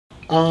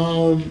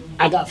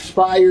I got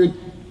fired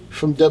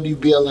from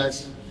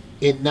WBLS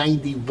in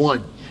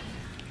 '91.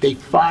 They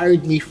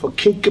fired me for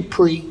Kid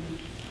Capri,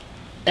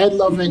 Ed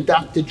Lover and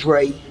Dr.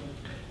 Dre,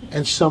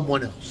 and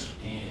someone else.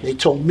 They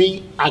told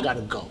me I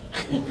gotta go.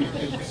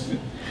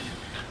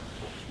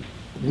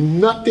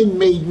 Nothing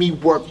made me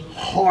work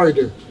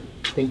harder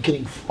than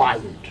getting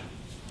fired.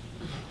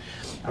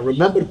 I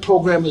remember the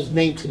programmer's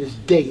name to this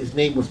day. His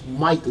name was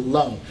Mike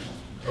Love.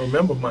 I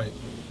remember Mike.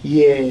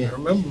 Yeah. I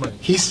remember Mike.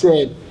 He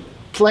said,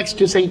 Flex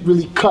just ain't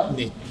really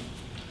cutting it.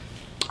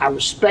 I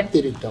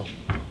respected it though.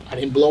 I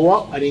didn't blow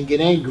up, I didn't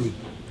get angry.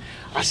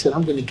 I said,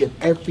 I'm gonna get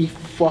every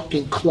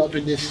fucking club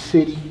in this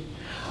city.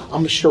 I'm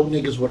gonna show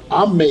niggas what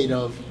I'm made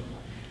of.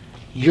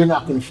 You're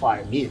not gonna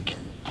fire me again.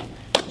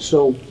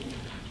 So.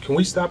 Can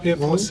we stop here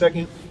for a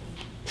second?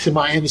 See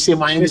my energy's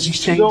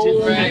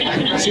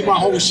changing. See my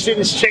whole shit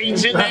is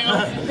changing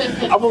now.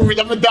 I'm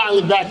gonna dial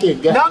it back in.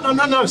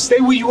 No. Stay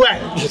where you at.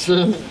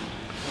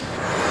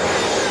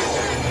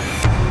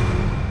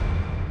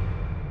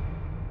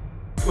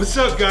 What's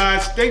up,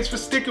 guys? Thanks for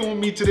sticking with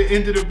me to the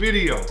end of the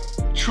video.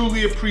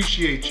 Truly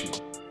appreciate you.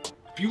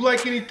 If you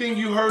like anything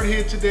you heard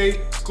here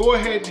today, go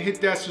ahead and hit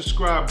that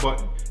subscribe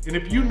button. And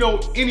if you know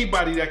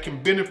anybody that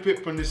can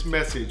benefit from this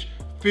message,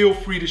 feel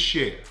free to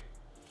share.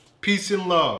 Peace and love.